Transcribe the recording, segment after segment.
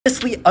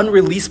Honestly,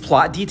 unreleased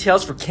plot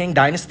details for Kang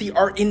Dynasty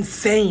are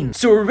insane.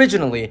 So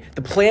originally,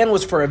 the plan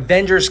was for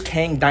Avengers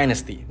Kang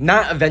Dynasty,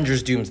 not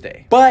Avengers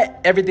Doomsday. But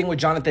everything with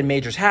Jonathan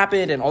Majors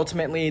happened, and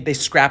ultimately, they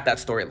scrapped that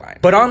storyline.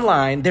 But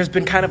online, there's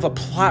been kind of a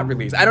plot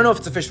release. I don't know if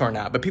it's official or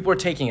not, but people are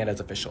taking it as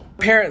official.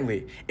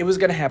 Apparently, it was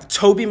gonna have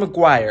Tobey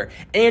Maguire,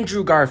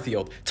 Andrew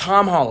Garfield,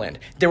 Tom Holland.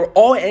 They were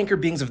all anchor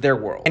beings of their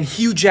world. And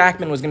Hugh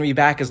Jackman was gonna be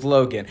back as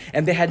Logan,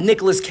 and they had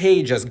Nicolas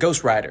Cage as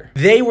Ghost Rider.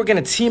 They were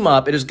gonna team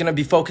up. It was gonna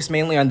be focused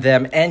mainly on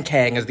them and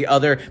Kang as the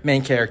other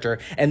main character,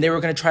 and they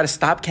were going to try to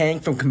stop Kang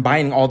from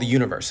combining all the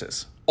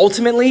universes.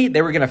 Ultimately,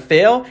 they were going to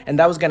fail, and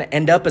that was going to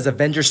end up as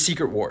Avengers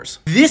Secret Wars.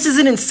 This is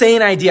an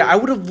insane idea. I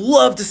would have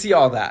loved to see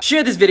all that.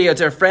 Share this video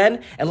to a friend,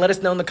 and let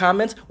us know in the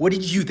comments, what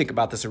did you think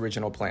about this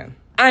original plan?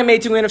 I'm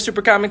A2N of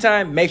Super Comic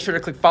Time. Make sure to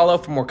click follow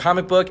for more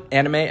comic book,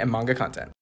 anime, and manga content.